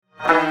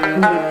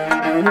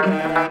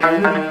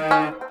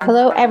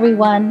Hello,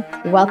 everyone.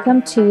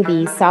 Welcome to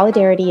the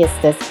Solidarity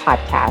is This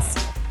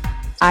podcast.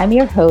 I'm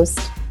your host,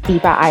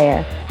 Deepa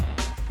Iyer.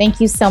 Thank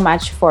you so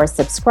much for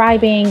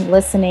subscribing,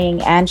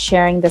 listening, and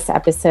sharing this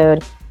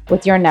episode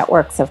with your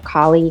networks of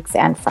colleagues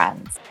and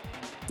friends.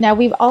 Now,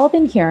 we've all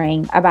been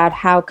hearing about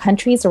how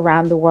countries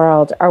around the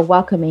world are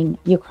welcoming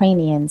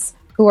Ukrainians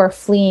who are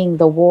fleeing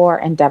the war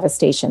and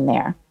devastation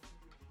there.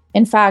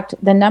 In fact,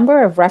 the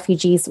number of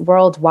refugees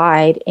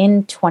worldwide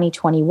in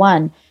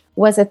 2021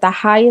 was at the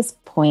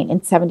highest point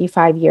in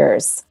 75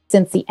 years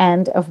since the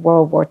end of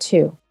World War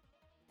II.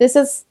 This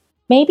is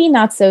maybe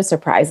not so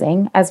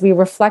surprising as we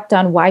reflect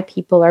on why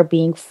people are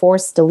being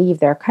forced to leave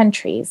their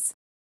countries.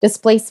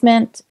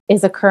 Displacement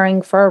is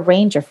occurring for a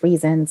range of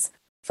reasons,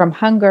 from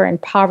hunger and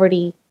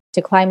poverty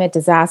to climate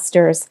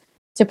disasters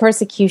to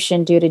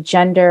persecution due to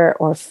gender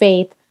or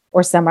faith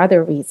or some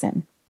other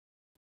reason.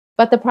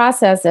 But the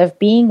process of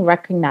being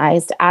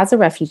recognized as a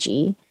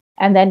refugee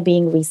and then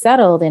being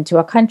resettled into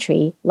a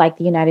country like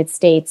the United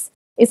States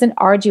is an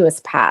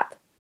arduous path.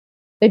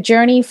 The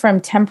journey from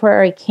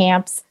temporary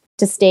camps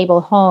to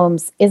stable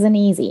homes isn't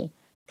easy,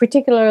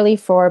 particularly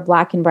for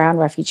Black and Brown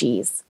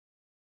refugees.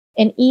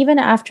 And even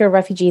after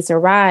refugees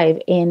arrive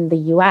in the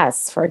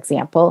US, for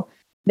example,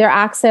 their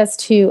access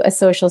to a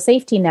social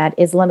safety net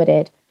is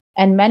limited,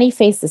 and many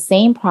face the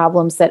same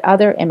problems that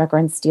other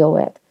immigrants deal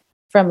with,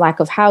 from lack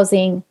of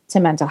housing to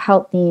mental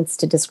health needs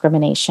to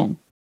discrimination.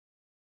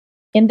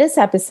 In this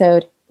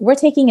episode, we're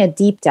taking a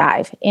deep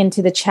dive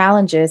into the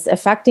challenges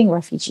affecting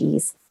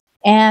refugees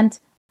and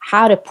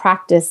how to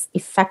practice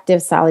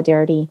effective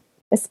solidarity,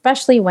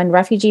 especially when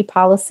refugee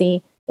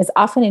policy is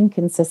often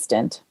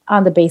inconsistent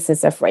on the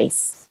basis of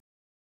race.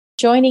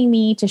 Joining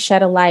me to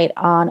shed a light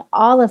on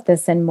all of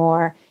this and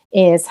more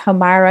is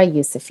Humaira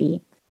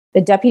Yousefi, the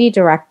Deputy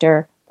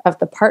Director of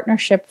the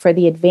Partnership for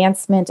the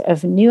Advancement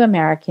of New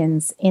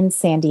Americans in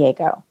San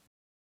Diego.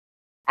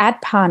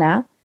 At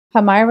PANA,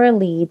 Humaira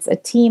leads a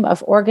team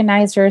of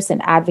organizers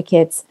and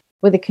advocates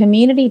with a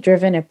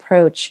community-driven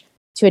approach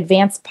to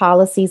advance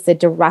policies that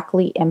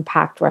directly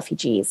impact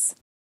refugees.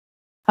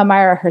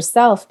 Humaira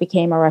herself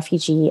became a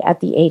refugee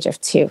at the age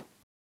of 2.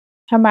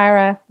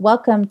 Humaira,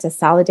 welcome to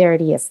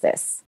Solidarity is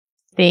This.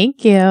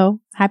 Thank you.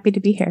 Happy to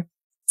be here.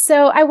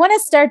 So I want to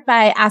start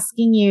by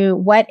asking you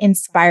what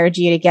inspired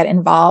you to get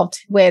involved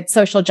with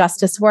social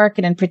justice work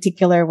and in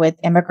particular with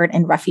immigrant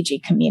and refugee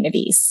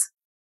communities?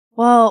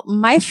 Well,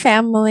 my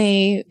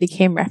family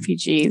became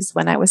refugees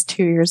when I was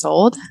 2 years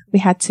old. We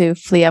had to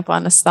flee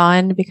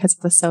Afghanistan because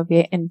of the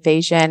Soviet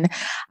invasion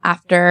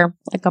after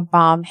a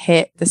bomb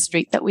hit the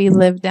street that we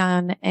lived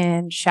on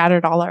and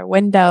shattered all our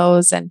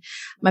windows. And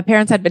my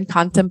parents had been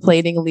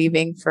contemplating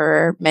leaving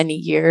for many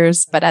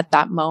years. But at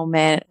that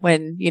moment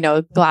when,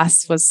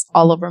 glass was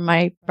all over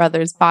my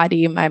brother's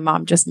body, my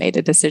mom just made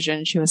a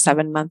decision. She was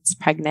 7 months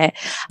pregnant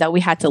that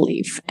we had to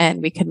leave and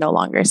we could no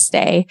longer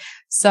stay.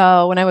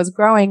 So when I was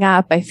growing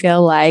up, I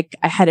feel like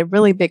I had a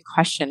really big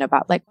question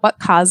about what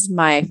caused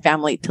my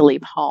family to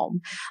leave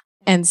home.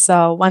 And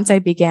so once I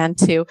began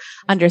to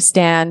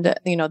understand,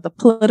 the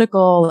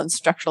political and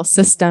structural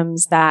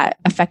systems that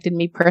affected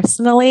me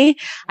personally,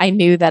 I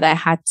knew that I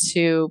had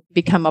to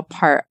become a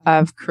part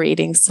of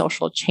creating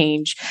social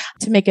change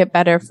to make it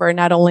better for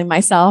not only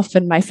myself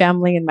and my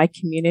family and my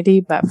community,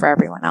 but for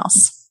everyone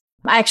else.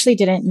 I actually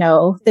didn't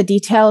know the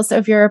details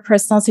of your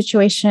personal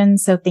situation.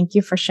 So thank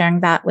you for sharing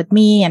that with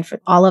me and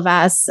for all of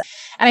us.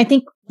 And I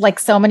think like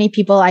so many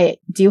people I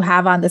do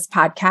have on this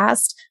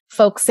podcast,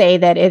 folks say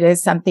that it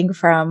is something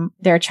from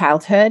their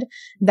childhood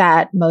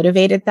that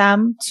motivated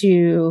them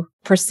to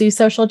pursue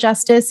social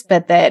justice,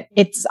 but that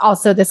it's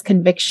also this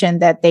conviction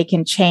that they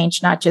can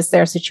change not just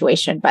their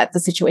situation, but the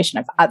situation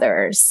of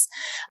others.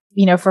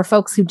 For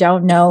folks who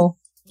don't know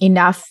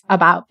enough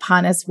about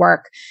PANA's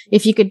work,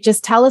 if you could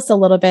just tell us a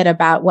little bit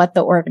about what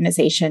the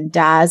organization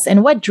does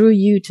and what drew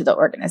you to the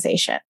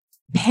organization.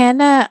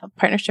 PANA,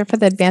 Partnership for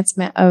the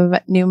Advancement of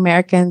New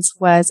Americans,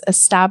 was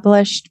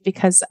established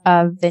because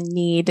of the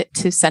need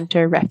to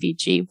center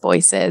refugee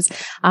voices.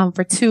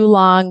 For too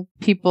long,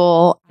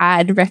 people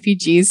add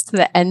refugees to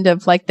the end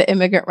of the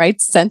immigrant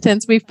rights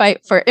sentence. We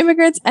fight for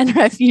immigrants and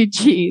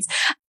refugees.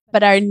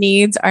 But our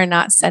needs are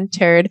not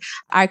centered.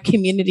 Our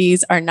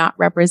communities are not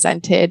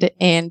represented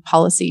in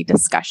policy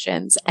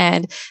discussions.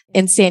 And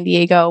in San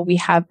Diego, we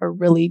have a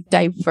really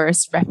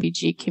diverse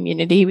refugee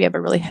community. We have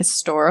a really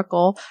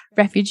historical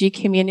refugee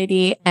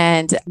community.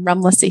 And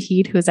Ramla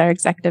Saheed, who's our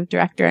executive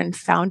director and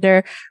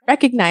founder,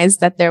 recognized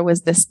that there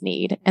was this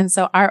need. And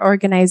so our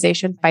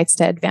organization fights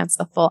to advance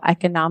the full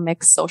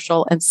economic,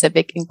 social, and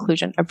civic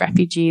inclusion of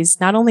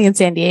refugees, not only in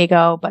San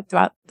Diego, but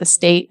throughout the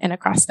state and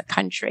across the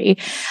country.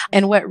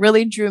 And what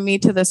really drew me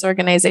to this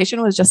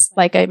organization was just,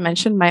 like I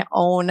mentioned, my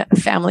own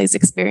family's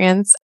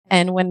experience.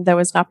 And when there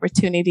was an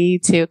opportunity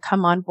to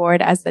come on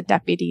board as the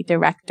deputy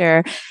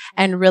director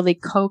and really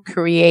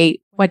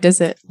co-create what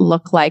does it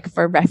look like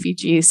for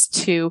refugees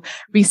to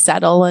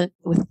resettle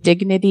with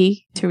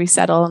dignity, to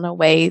resettle in a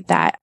way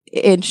that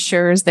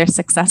ensures their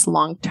success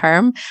long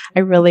term. I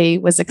really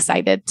was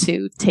excited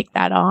to take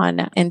that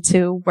on and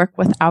to work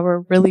with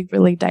our really,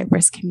 really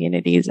diverse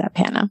communities at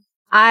PANA.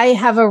 I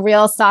have a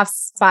real soft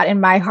spot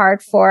in my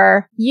heart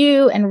for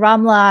you and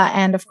Ramla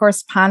and of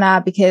course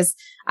PANA, because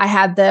I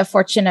had the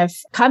fortune of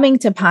coming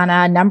to PANA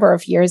a number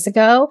of years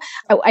ago.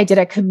 I did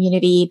a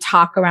community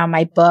talk around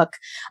my book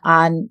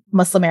on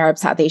Muslim, Arab,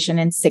 South Asian,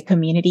 and Sikh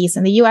communities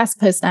in the U.S.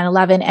 post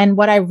 9/11. And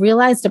what I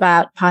realized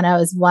about PANA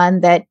is one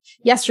that,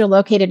 yes, you're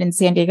located in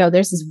San Diego.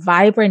 There's this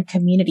vibrant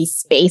community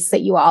space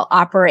that you all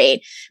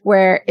operate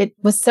where it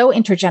was so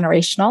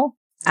intergenerational.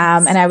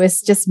 And I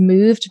was just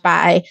moved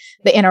by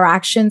the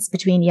interactions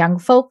between young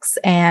folks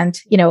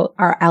and,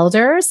 our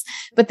elders.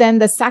 But then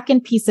the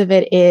second piece of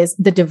it is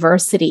the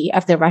diversity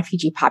of the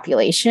refugee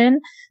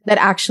population that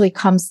actually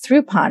comes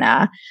through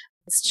PANA.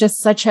 It's just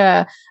such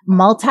a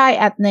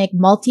multi-ethnic,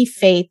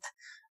 multi-faith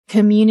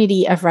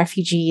community of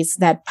refugees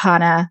that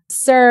PANA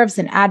serves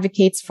and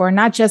advocates for,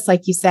 not just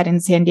like you said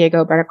in San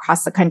Diego, but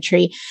across the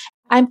country.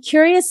 I'm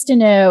curious to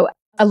know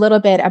a little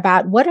bit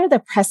about what are the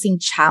pressing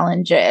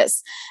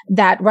challenges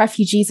that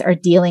refugees are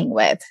dealing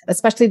with,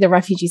 especially the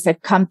refugees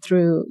that come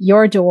through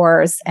your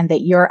doors and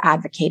that you're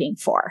advocating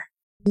for.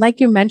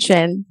 Like you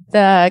mentioned,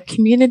 the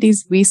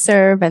communities we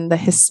serve and the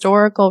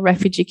historical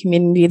refugee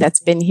community that's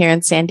been here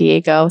in San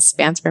Diego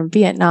spans from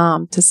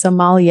Vietnam to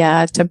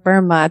Somalia to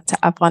Burma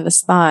to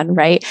Afghanistan,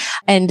 right?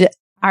 And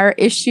our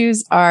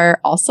issues are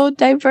also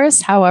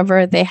diverse.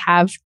 However, they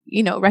have,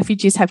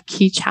 refugees have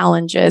key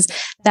challenges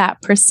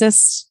that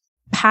persist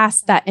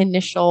past that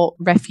initial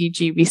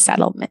refugee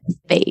resettlement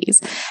phase.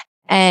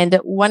 And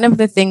one of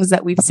the things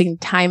that we've seen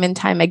time and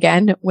time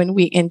again when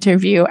we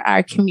interview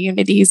our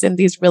communities in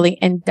these really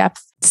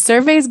in-depth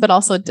surveys, but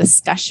also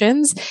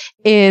discussions,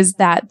 is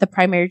that the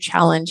primary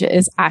challenge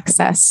is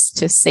access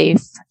to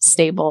safe,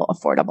 stable,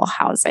 affordable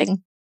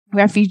housing.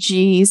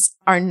 Refugees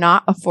are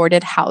not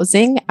afforded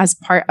housing as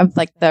part of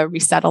the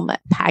resettlement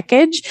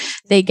package.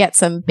 They get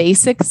some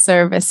basic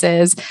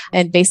services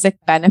and basic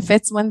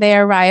benefits when they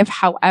arrive.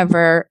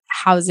 However,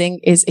 housing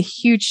is a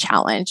huge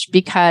challenge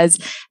because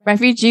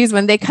refugees,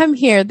 when they come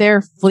here,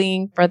 they're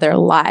fleeing for their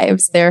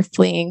lives. They're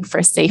fleeing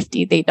for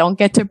safety. They don't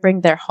get to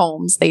bring their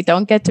homes. They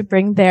don't get to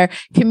bring their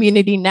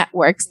community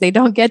networks. They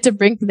don't get to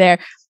bring their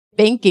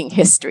banking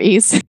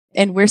histories.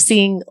 And we're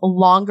seeing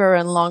longer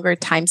and longer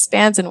time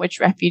spans in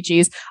which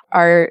refugees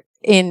are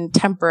in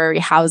temporary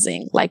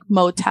housing, like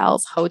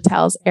motels,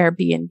 hotels,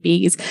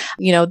 Airbnbs.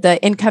 The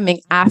incoming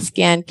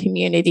Afghan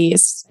community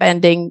is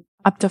spending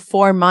up to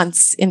 4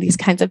 months in these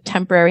kinds of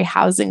temporary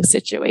housing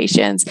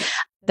situations.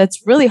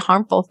 That's really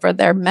harmful for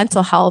their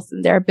mental health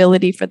and their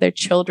ability for their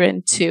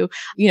children to,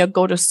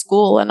 go to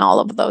school and all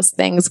of those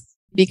things.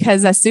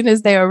 Because as soon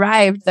as they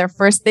arrived, their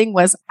first thing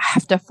was, I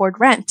have to afford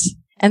rent.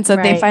 And so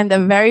they find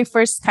the very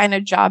first kind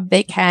of job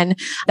they can.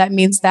 That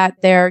means that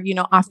they're,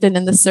 often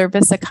in the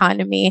service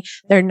economy.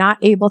 They're not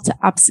able to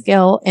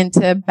upskill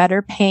into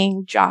better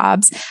paying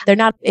jobs. They're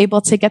not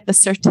able to get the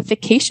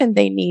certification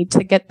they need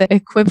to get the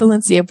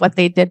equivalency of what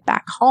they did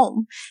back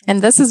home.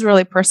 And this is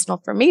really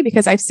personal for me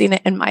because I've seen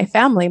it in my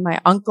family.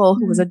 My uncle,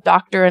 who was a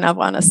doctor in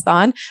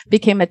Afghanistan,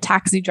 became a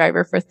taxi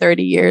driver for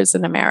 30 years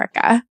in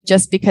America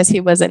just because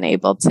he wasn't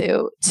able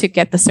to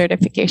get the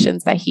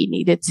certifications that he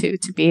needed to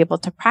be able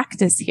to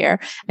practice here.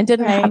 And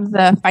didn't have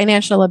the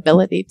financial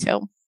ability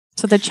to.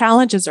 So the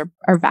challenges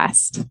are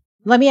vast.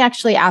 Let me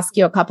actually ask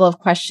you a couple of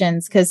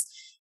questions because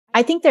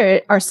I think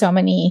there are so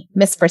many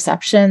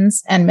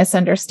misperceptions and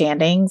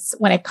misunderstandings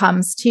when it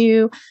comes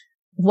to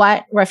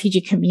what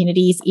refugee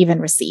communities even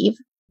receive.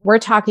 We're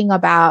talking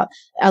about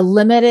a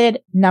limited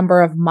number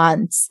of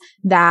months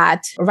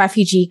that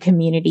refugee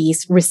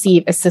communities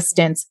receive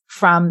assistance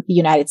from the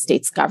United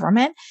States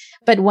government.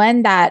 But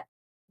when that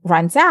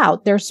runs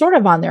out, they're sort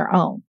of on their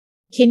own.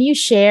 Can you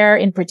share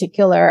in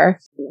particular,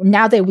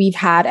 now that we've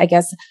had,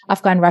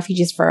 Afghan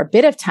refugees for a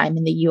bit of time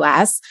in the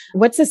U.S.,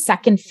 what's the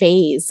second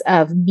phase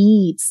of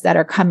needs that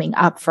are coming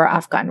up for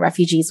Afghan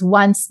refugees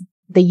once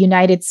the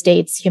United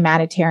States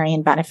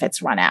humanitarian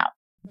benefits run out?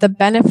 The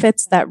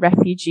benefits that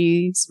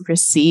refugees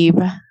receive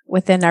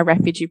within our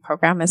refugee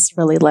program is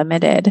really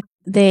limited.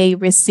 They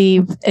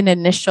receive an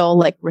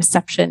initial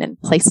reception and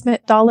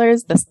placement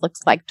dollars. This looks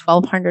like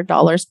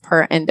 $1,200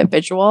 per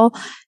individual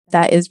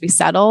that is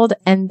resettled.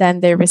 And then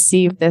they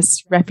receive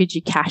this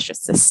refugee cash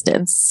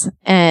assistance.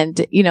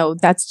 And,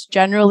 that's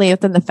generally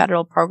within the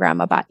federal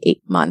program about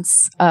 8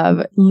 months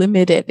of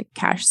limited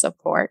cash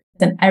support.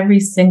 And every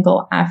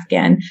single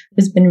Afghan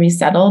who's been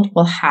resettled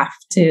will have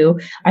to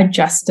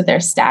adjust to their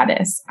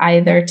status,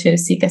 either to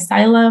seek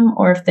asylum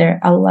or if they're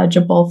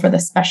eligible for the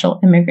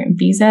special immigrant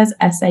visas,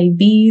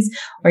 SIVs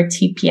or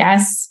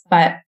TPS.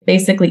 But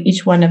basically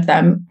each one of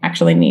them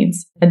actually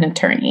needs an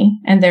attorney.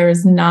 And there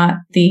is not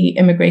the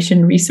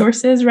immigration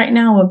resources right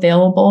now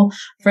available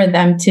for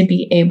them to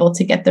be able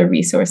to get the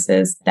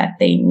resources that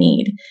they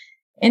need.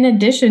 In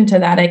addition to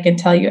that, I can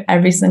tell you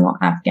every single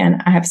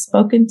Afghan I have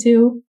spoken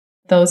to,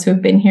 those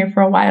who've been here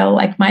for a while,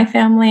 like my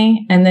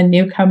family, and the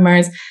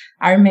newcomers,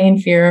 our main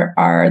fear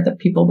are the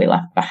people we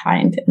left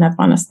behind in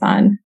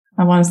Afghanistan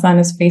Afghanistan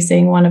is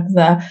facing one of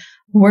the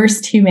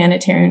worst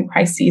humanitarian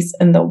crises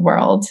in the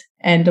world.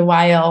 And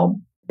while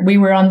we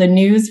were on the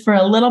news for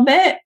a little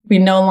bit, we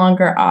no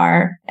longer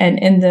are. And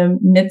in the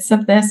midst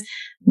of this,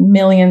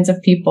 millions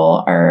of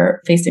people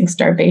are facing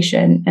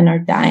starvation and are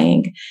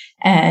dying.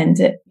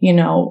 And,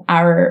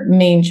 our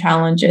main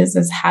challenges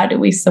is how do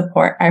we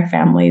support our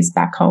families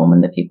back home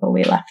and the people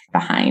we left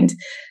behind?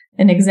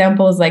 An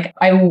example is like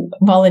I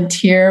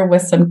volunteer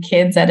with some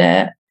kids at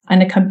an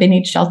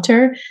unaccompanied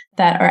shelter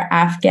that are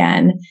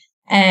Afghan.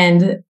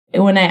 And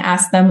when I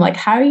asked them, like,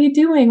 how are you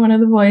doing? One of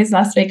the boys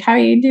last week, how are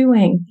you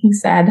doing? He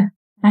said,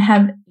 I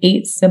have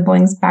 8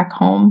 siblings back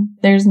home.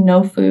 There's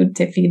no food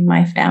to feed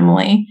my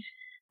family.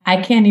 I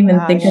can't even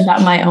think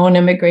about my own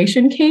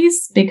immigration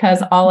case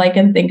because all I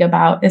can think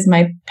about is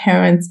my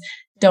parents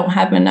don't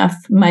have enough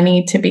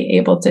money to be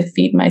able to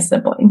feed my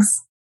siblings.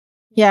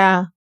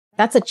 Yeah,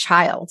 that's a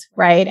child,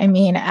 right? I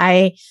mean,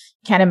 I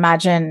can't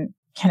imagine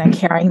kind of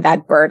carrying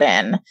that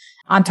burden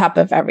on top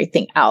of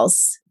everything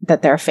else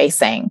that they're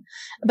facing.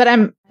 But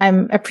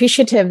I'm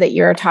appreciative that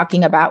you're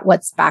talking about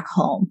what's back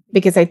home,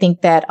 because I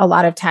think that a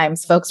lot of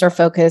times folks are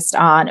focused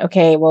on,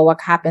 okay, well,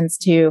 what happens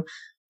to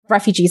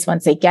refugees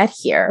once they get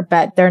here,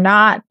 but they're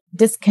not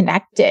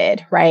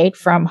disconnected, right,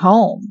 from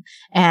home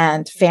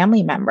and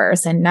family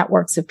members and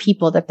networks of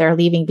people that they're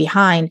leaving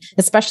behind,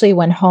 especially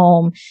when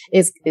home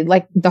is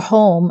like the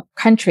home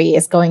country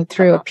is going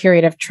through a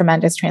period of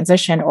tremendous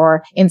transition,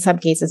 or in some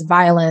cases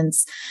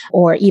violence,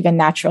 or even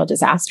natural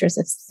disasters,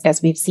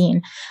 as we've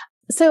seen.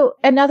 So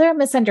another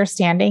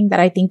misunderstanding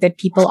that I think that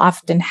people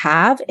often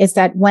have is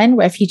that when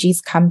refugees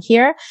come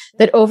here,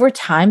 that over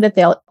time that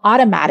they'll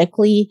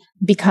automatically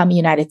become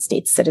United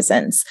States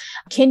citizens.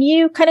 Can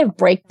you kind of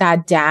break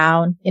that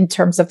down in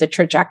terms of the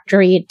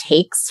trajectory it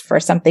takes for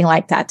something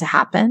like that to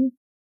happen?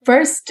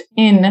 First,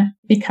 in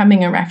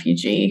becoming a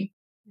refugee,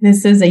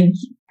 this is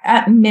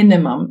at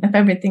minimum, if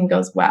everything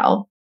goes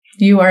well,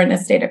 you are in a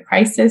state of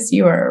crisis,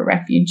 you are a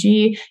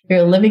refugee,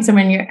 you're living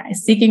somewhere and you're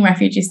seeking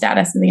refugee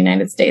status in the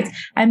United States.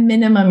 At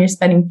minimum, you're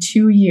spending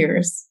 2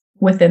 years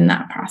within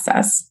that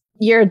process.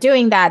 You're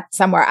doing that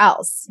somewhere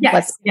else.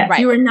 Yes. Right.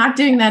 You are not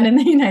doing that in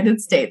the United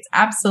States.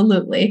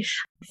 Absolutely.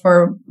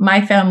 For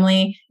my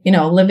family,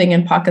 living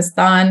in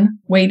Pakistan,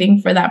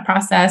 waiting for that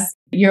process,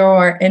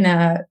 you're in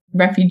a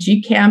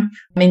refugee camp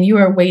and you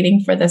are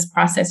waiting for this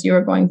process. You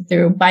are going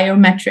through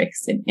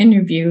biometrics and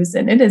interviews,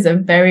 and it is a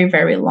very,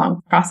 very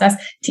long process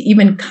to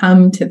even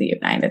come to the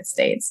United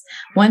States.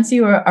 Once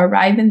you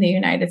arrive in the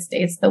United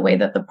States, the way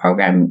that the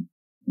program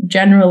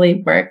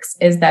generally works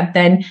is that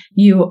then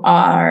you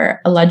are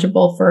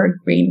eligible for a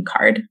green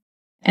card.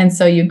 And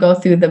so you go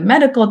through the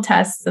medical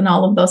tests and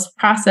all of those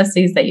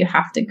processes that you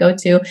have to go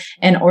to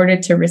in order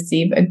to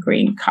receive a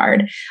green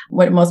card.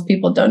 What most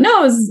people don't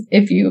know is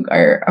if you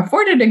are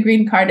afforded a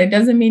green card, it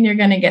doesn't mean you're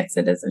going to get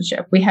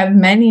citizenship. We have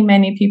many,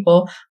 many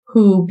people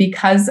who,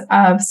 because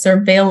of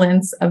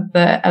surveillance of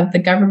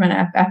the government,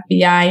 of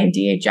FBI and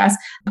DHS,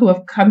 who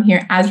have come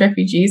here as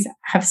refugees,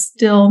 have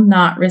still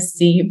not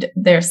received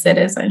their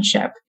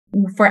citizenship.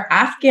 For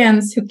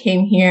Afghans who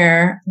came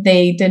here,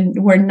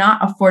 were not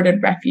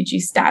afforded refugee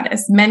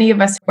status. Many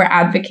of us were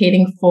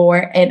advocating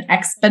for an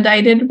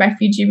expedited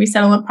refugee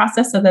resettlement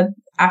process so that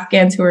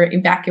Afghans who were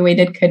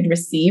evacuated could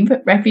receive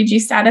refugee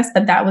status,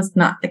 but that was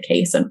not the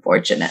case,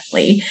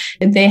 unfortunately.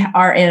 They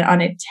are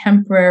on a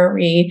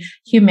temporary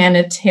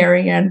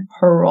humanitarian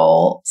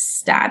parole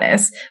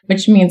status,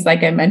 which means,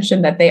 like I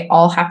mentioned, that they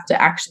all have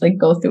to actually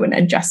go through an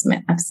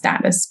adjustment of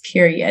status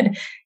period.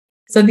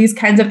 So these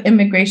kinds of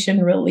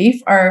immigration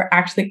relief are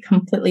actually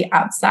completely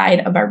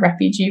outside of our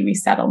refugee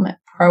resettlement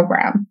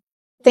program.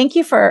 Thank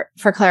you for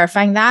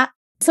clarifying that.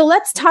 So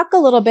let's talk a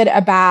little bit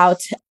about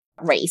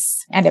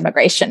race and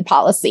immigration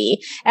policy.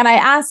 And I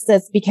ask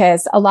this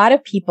because a lot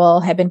of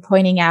people have been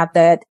pointing out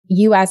that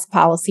U.S.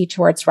 policy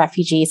towards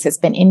refugees has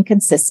been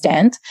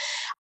inconsistent.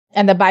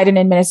 And the Biden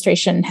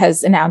administration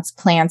has announced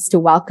plans to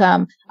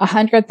welcome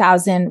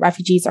 100,000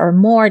 refugees or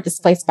more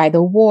displaced by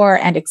the war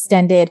and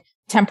extended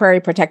temporary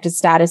protected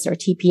status, or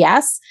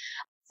TPS.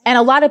 And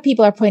a lot of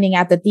people are pointing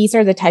out that these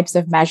are the types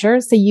of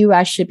measures the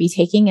U.S. should be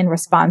taking in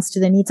response to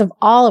the needs of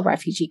all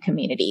refugee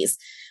communities.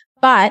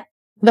 But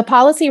the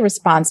policy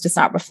response does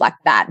not reflect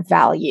that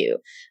value.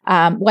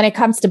 When it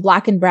comes to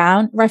Black and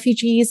Brown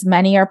refugees,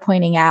 many are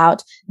pointing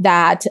out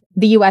that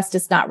the U.S.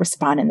 does not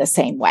respond in the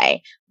same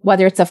way,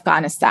 whether it's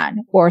Afghanistan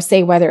or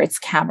say whether it's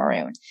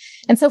Cameroon.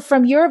 And so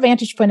from your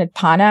vantage point at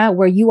PANA,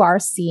 where you are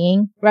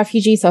seeing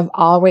refugees of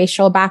all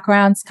racial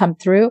backgrounds come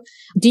through,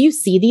 do you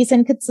see these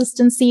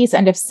inconsistencies?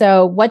 And if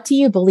so, what do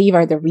you believe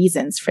are the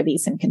reasons for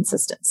these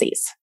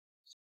inconsistencies?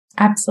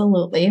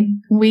 Absolutely.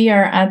 We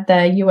are at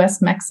the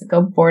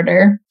U.S.-Mexico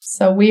border,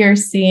 so we are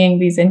seeing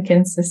these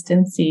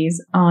inconsistencies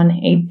on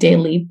a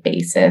daily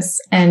basis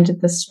and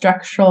the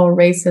structural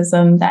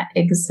racism that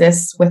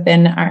exists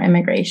within our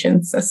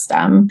immigration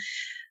system.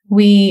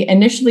 We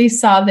initially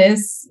saw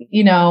this,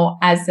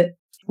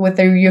 with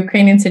the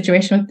Ukrainian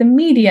situation with the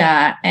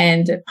media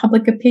and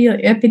public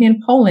opinion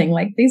polling.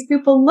 Like, these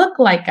people look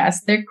like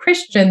us. They're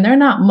Christian. They're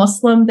not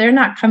Muslim. They're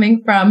not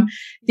coming from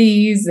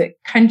these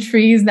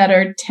countries that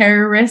are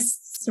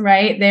terrorists,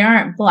 right? They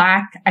aren't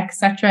Black, et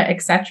cetera,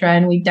 et cetera.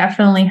 And we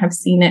definitely have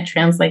seen it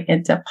translate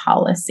into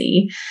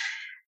policy.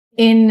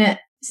 In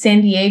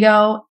San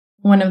Diego,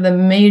 one of the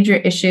major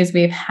issues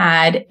we've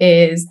had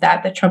is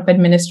that the Trump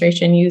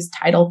administration used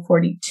Title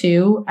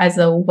 42 as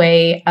a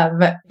way of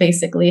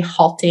basically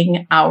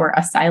halting our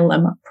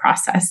asylum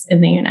process in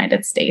the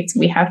United States.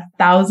 We have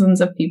thousands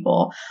of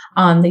people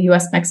on the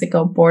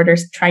US-Mexico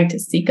borders trying to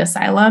seek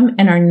asylum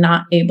and are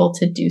not able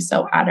to do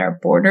so at our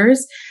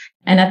borders.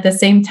 And at the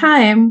same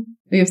time,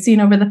 we've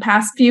seen over the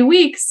past few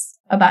weeks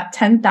about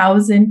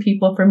 10,000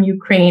 people from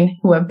Ukraine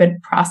who have been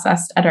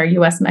processed at our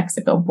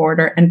US-Mexico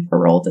border and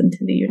paroled into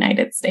the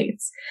United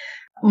States.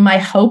 My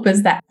hope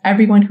is that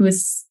everyone who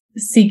is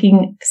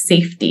seeking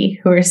safety,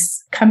 who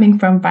is coming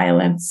from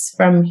violence,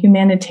 from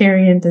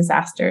humanitarian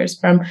disasters,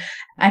 from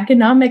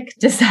economic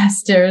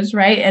disasters,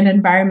 right, and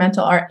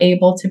environmental, are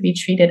able to be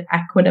treated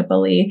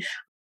equitably.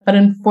 But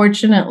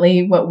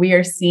unfortunately, what we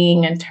are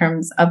seeing in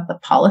terms of the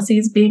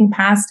policies being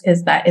passed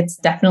is that it's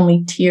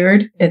definitely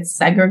tiered, it's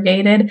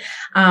segregated,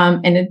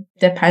 and it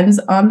depends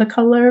on the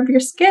color of your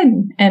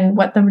skin and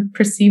what the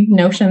perceived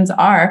notions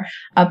are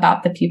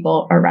about the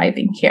people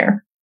arriving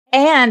here.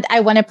 And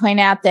I want to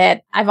point out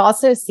that I've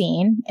also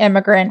seen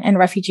immigrant and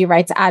refugee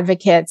rights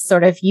advocates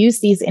sort of use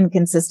these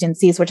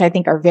inconsistencies, which I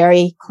think are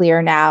very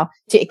clear now,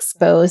 to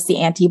expose the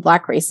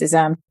anti-Black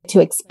racism,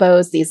 to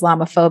expose the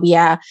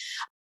Islamophobia.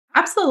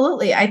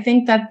 Absolutely. I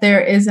think that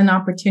there is an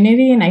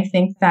opportunity, and I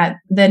think that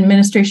the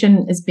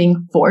administration is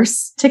being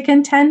forced to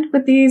contend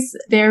with these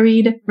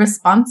varied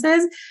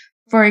responses.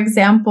 For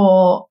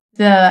example,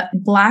 the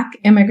Black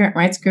immigrant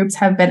rights groups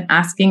have been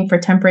asking for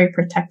temporary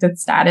protected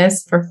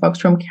status for folks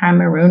from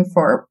Cameroon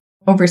for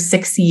over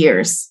 6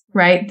 years,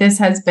 right? This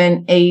has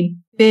been a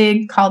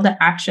big call to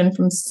action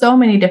from so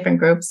many different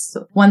groups,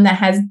 one that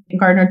has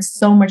garnered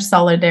so much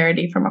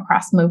solidarity from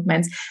across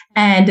movements,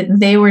 and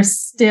they were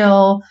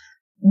still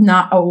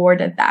not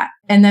awarded that.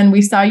 And then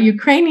we saw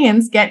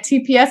Ukrainians get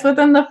TPS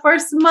within the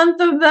first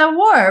month of the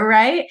war,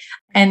 right?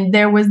 And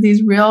there was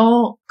these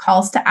real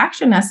calls to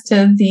action as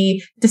to the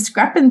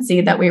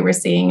discrepancy that we were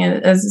seeing,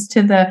 as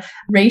to the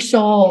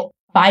racial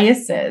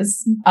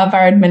biases of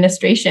our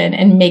administration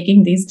in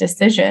making these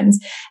decisions.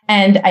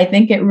 And I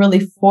think it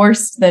really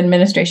forced the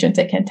administration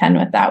to contend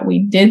with that.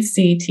 We did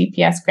see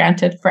TPS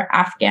granted for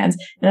Afghans.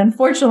 And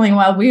unfortunately,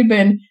 while we've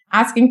been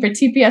asking for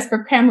TPS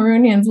for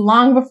Cameroonians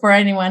long before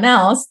anyone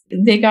else,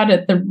 they got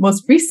it the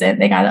most recent,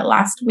 they got it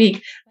last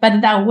week. But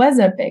that was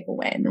a big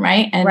win,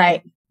 right? And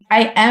right.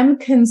 I am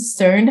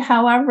concerned,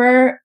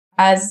 however,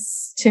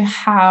 as to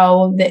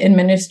how the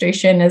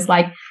administration is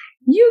like,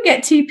 you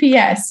get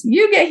TPS,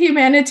 you get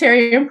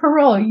humanitarian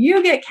parole,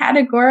 you get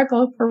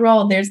categorical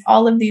parole. There's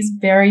all of these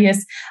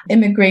various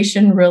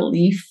immigration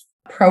relief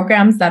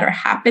programs that are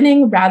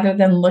happening rather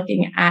than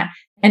looking at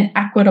an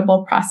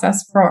equitable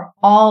process for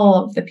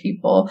all of the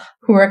people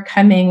who are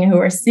coming, who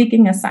are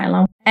seeking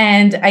asylum.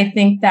 And I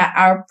think that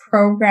our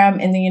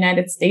program in the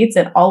United States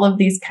and all of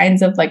these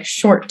kinds of like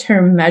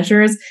short-term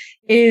measures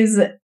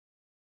is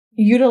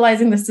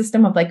utilizing the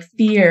system of like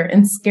fear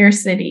and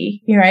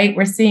scarcity, right?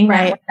 We're seeing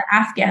that with the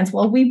Afghans.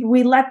 Well,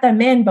 we let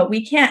them in, but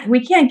we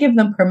can't give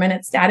them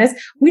permanent status.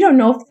 We don't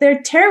know if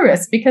they're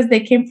terrorists because they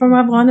came from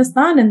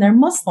Afghanistan and they're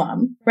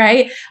Muslim,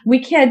 right? We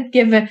can't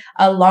give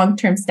a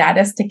long-term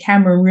status to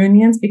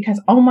Cameroonians because,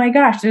 oh my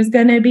gosh, there's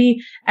going to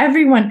be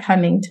everyone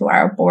coming to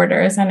our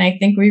borders. And I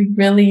think we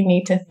really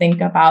need to think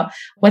about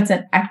what's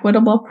an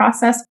equitable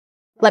process.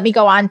 Let me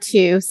go on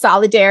to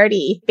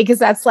solidarity, because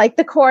that's like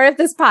the core of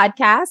this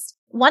podcast.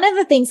 One of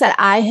the things that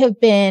I have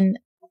been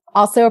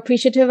also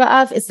appreciative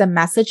of is the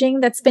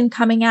messaging that's been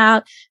coming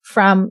out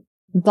from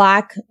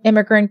Black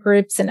immigrant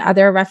groups and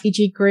other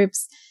refugee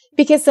groups,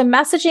 because the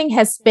messaging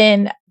has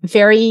been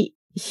very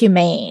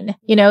humane,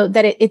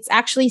 that it's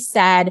actually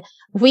said,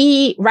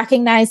 we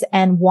recognize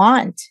and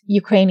want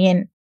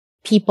Ukrainian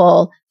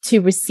people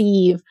to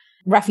receive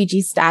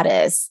refugee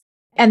status.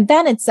 And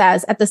then it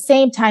says, at the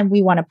same time,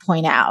 we want to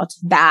point out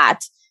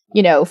that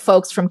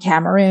folks from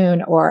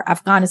Cameroon or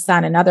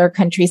Afghanistan and other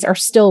countries are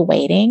still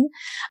waiting.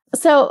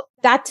 So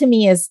that to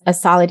me is a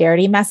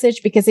solidarity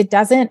message, because it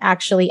doesn't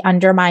actually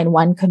undermine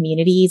one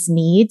community's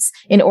needs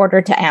in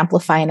order to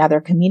amplify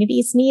another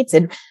community's needs.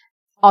 It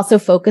also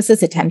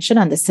focuses attention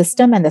on the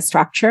system and the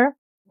structure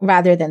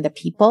rather than the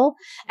people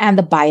and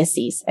the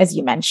biases, as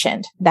you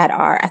mentioned, that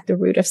are at the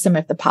root of some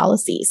of the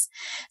policies.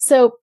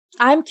 So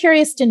I'm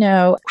curious to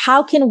know,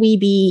 how can we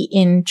be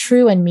in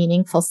true and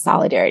meaningful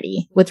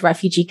solidarity with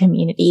refugee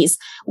communities?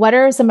 What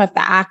are some of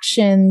the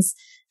actions,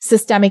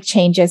 systemic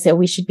changes that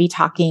we should be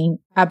talking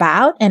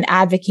about and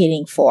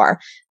advocating for?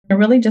 It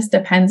really just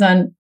depends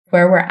on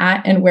where we're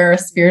at and where our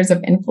spheres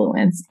of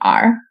influence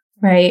are,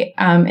 right?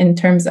 In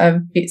terms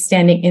of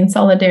standing in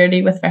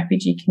solidarity with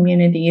refugee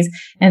communities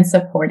and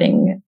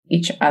supporting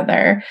each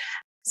other.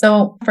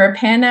 So for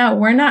PANA,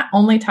 we're not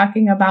only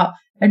talking about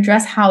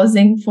address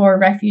housing for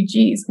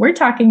refugees. We're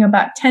talking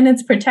about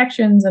tenants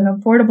protections and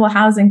affordable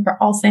housing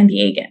for all San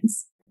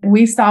Diegans.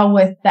 We saw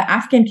with the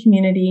Afghan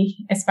community,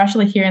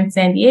 especially here in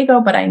San Diego,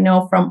 but I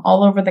know from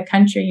all over the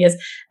country, is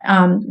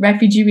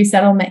refugee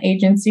resettlement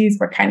agencies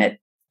were kind of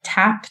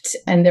tapped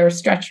and they were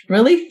stretched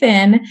really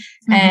thin,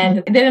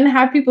 and they didn't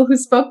have people who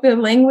spoke their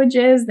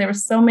languages. There were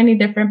so many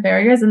different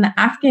barriers, and the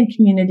Afghan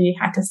community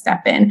had to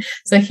step in.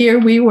 So here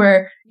we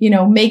were,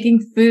 making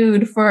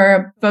food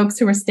for folks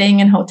who were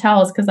staying in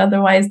hotels, because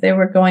otherwise they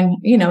were going,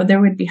 they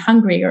would be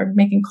hungry, or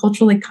making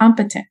culturally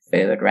competent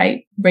food,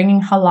 right?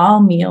 Bringing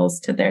halal meals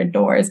to their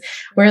doors.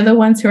 We're the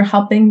ones who are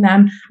helping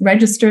them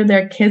register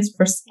their kids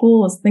for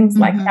schools, things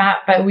like that.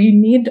 But we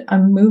need a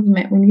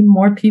movement. We need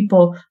more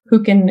people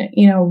who can,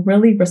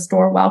 really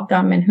restore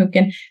welcome, and who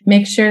can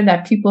make sure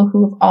that people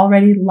who've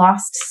already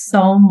lost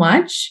so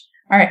much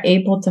are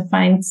able to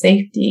find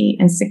safety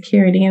and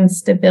security and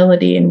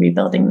stability in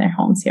rebuilding their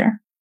homes here.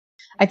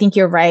 I think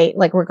you're right.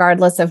 Like,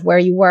 regardless of where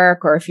you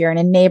work, or if you're in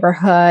a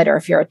neighborhood, or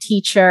if you're a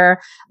teacher,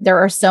 there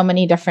are so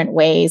many different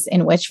ways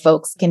in which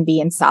folks can be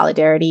in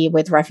solidarity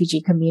with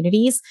refugee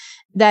communities.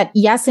 That,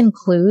 yes,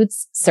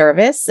 includes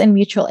service and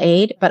mutual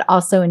aid, but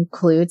also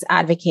includes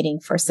advocating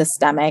for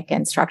systemic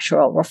and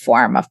structural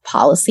reform of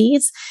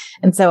policies.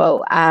 And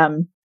so,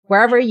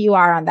 wherever you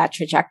are on that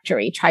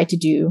trajectory, try to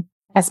do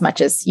as much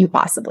as you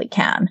possibly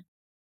can.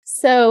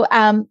 So,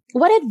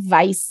 what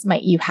advice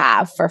might you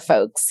have for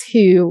folks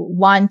who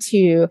want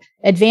to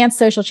advance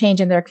social change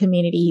in their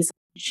communities?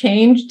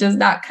 Change does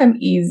not come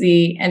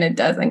easy, and it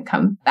doesn't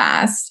come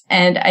fast.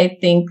 And I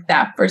think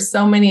that for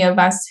so many of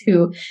us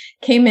who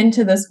came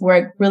into this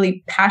work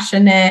really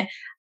passionate,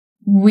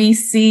 we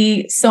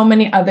see so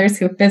many others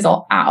who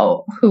fizzle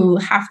out, who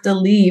have to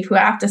leave, who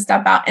have to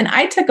step out. And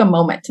I took a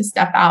moment to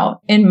step out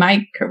in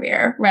my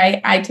career,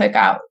 right? I took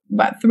out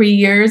about 3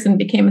 years and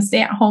became a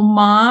stay-at-home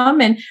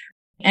mom.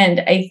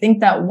 And I think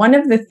that one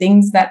of the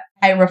things that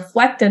I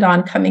reflected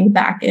on coming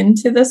back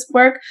into this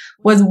work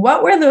was,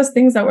 what were those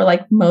things that were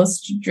like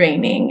most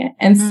draining?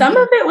 And some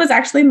of it was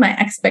actually my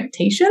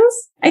expectations,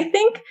 I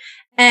think.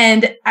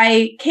 And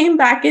I came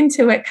back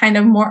into it kind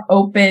of more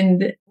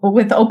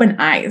with open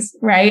eyes,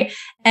 right?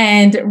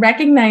 And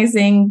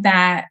recognizing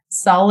that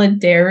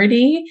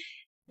solidarity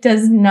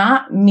does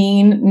not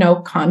mean no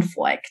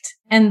conflict.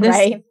 And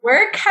this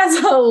work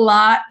has a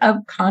lot of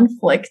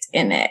conflict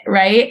in it,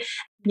 right?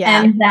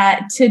 Yeah. And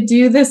that to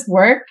do this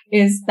work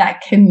is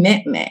that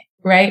commitment,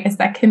 right? It's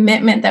that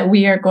commitment that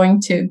we are going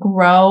to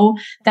grow,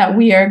 that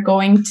we are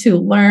going to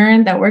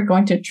learn, that we're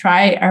going to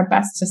try our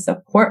best to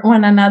support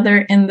one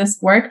another in this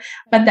work,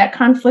 but that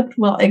conflict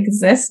will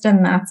exist,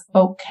 and that's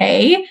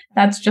okay.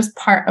 That's just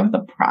part of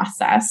the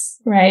process,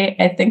 right?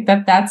 I think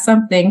that that's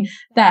something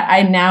that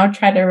I now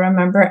try to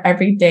remember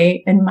every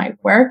day in my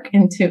work,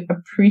 and to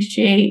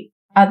appreciate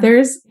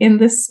others in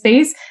this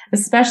space,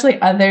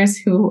 especially others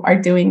who are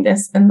doing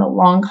this in the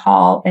long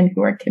haul and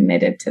who are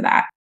committed to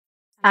that.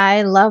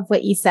 I love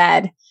what you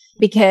said,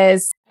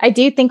 because I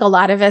do think a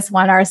lot of us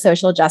want our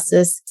social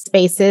justice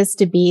spaces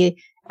to be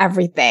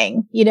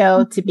everything,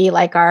 to be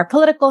like our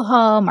political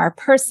home, our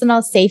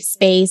personal safe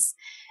space.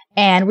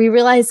 And we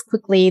realize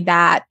quickly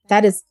that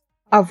that is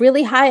a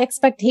really high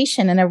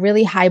expectation and a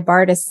really high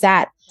bar to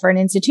set for an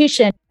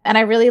institution. And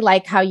I really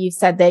like how you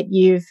said that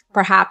you've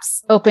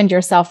perhaps opened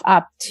yourself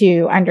up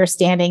to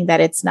understanding that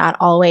it's not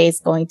always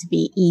going to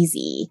be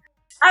easy.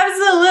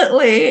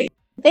 Absolutely.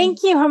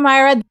 Thank you,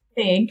 Humaira.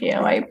 Thank you.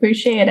 I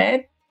appreciate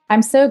it.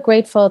 I'm so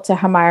grateful to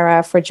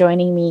Humaira for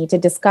joining me to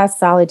discuss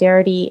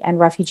solidarity and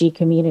refugee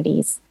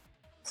communities.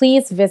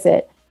 Please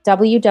visit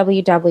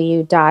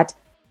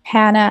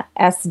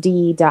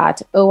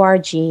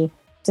www.panasd.org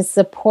to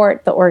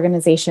support the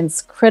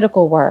organization's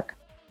critical work.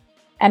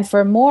 And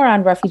for more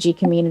on refugee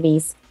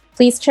communities,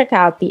 please check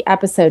out the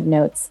episode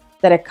notes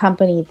that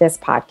accompany this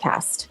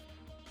podcast.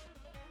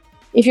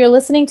 If you're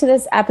listening to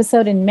this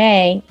episode in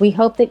May, we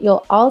hope that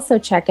you'll also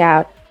check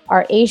out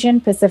our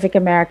Asian Pacific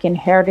American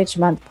Heritage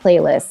Month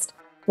playlist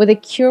with a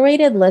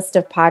curated list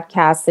of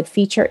podcasts that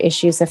feature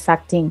issues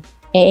affecting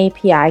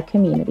AAPI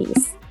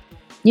communities.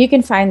 You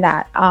can find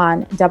that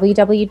on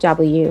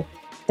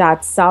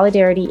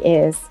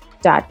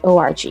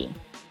www.solidarityis.org.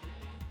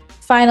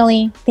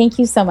 Finally, thank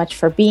you so much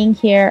for being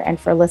here and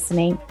for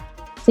listening.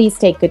 Please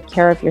take good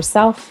care of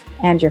yourself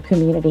and your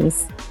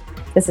communities.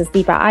 This is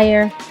Deepa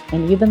Iyer,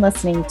 and you've been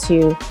listening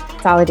to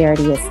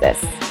Solidarity Is This.